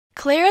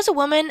Claire is a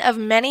woman of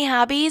many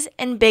hobbies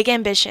and big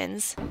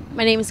ambitions.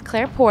 My name is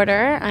Claire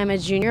Porter. I'm a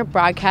junior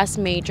broadcast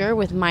major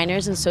with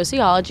minors in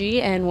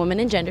sociology and women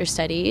and gender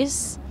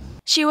studies.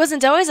 She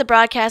wasn't always a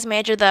broadcast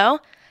major, though.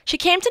 She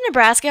came to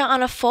Nebraska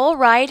on a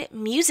full-ride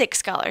music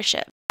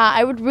scholarship.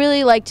 I would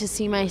really like to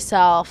see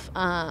myself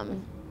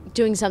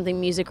doing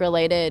something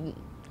music-related.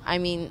 I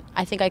mean,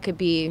 I think I could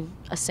be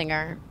a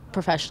singer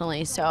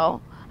professionally,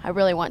 so I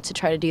really want to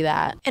try to do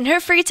that. In her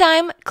free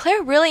time,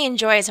 Claire really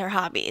enjoys her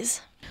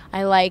hobbies.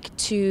 I like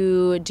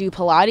to do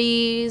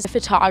Pilates,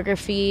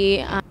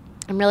 photography.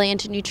 I'm really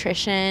into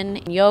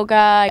nutrition,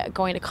 yoga,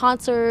 going to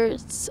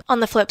concerts.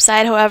 On the flip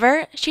side,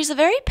 however, she's a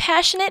very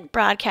passionate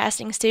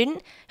broadcasting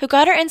student who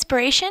got her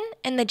inspiration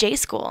in the J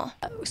School.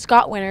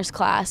 Scott Winter's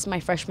class my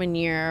freshman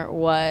year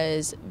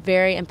was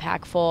very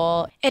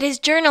impactful. It is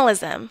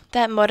journalism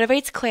that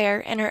motivates Claire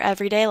in her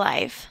everyday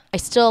life. I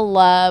still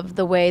love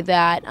the way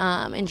that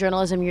in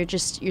journalism you're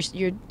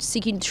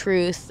seeking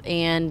truth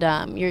and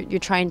you're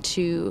trying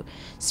to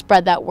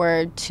spread that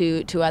word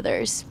to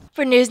others.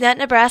 For NewsNet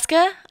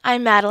Nebraska,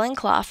 I'm Madeline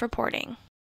Clough reporting.